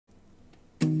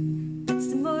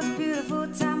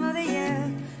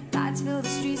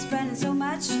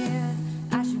much cheer.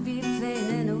 I should be playing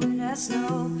in the winter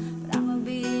snow, but I'ma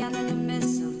be under the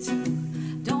mistletoe.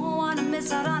 Don't wanna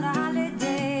miss out on a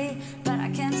holiday, but I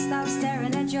can't stop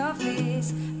staring at your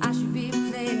face. I should be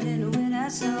playing in the winter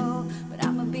snow, but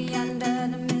I'ma be under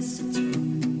the mistletoe.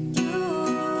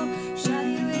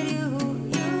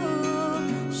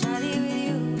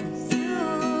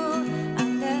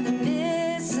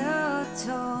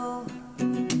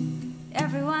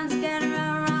 Everyone's getting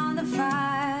around the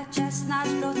fire,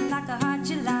 chestnuts floating like a hot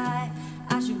July.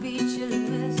 I should be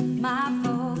chilling with my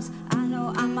folks. I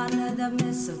know I'm under the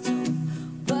mistletoe.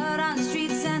 Word on the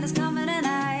street, Santa's coming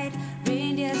tonight.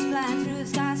 Reindeers flying through the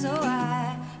sky so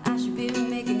high. I should be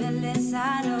making a list,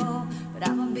 I know, but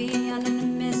I'ma be under the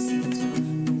mistletoe.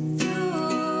 With you,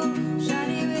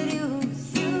 shawty with you,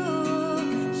 with you,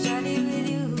 shawty with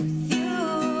you, with you,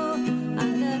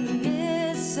 under the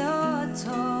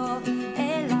mistletoe.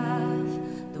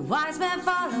 The wise men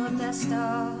followed the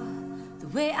star, the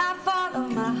way I follow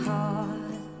my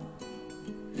heart,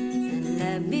 and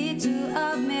led me to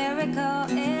a miracle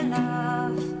in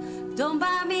love. Don't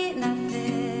buy me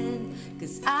nothing,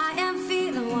 'cause I am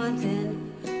feeling one thing.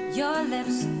 Your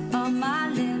lips on my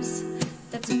lips,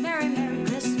 that's a merry, merry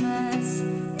Christmas.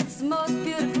 It's the most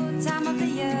beautiful time of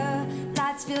the year.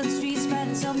 Lights fill the streets,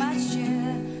 spreading so much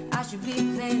cheer. I should be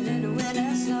playing in the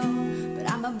winter snow, but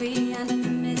I'ma be under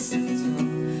the mistletoe.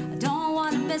 I don't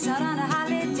wanna miss out on a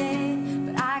holiday,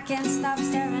 but I can't stop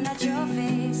staring at your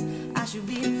face. I should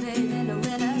be playing in the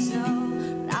winter snow,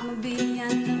 but I'ma be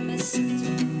under the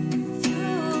mistletoe. With you,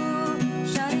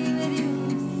 shawty with you,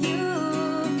 with you,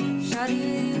 shawty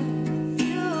with you.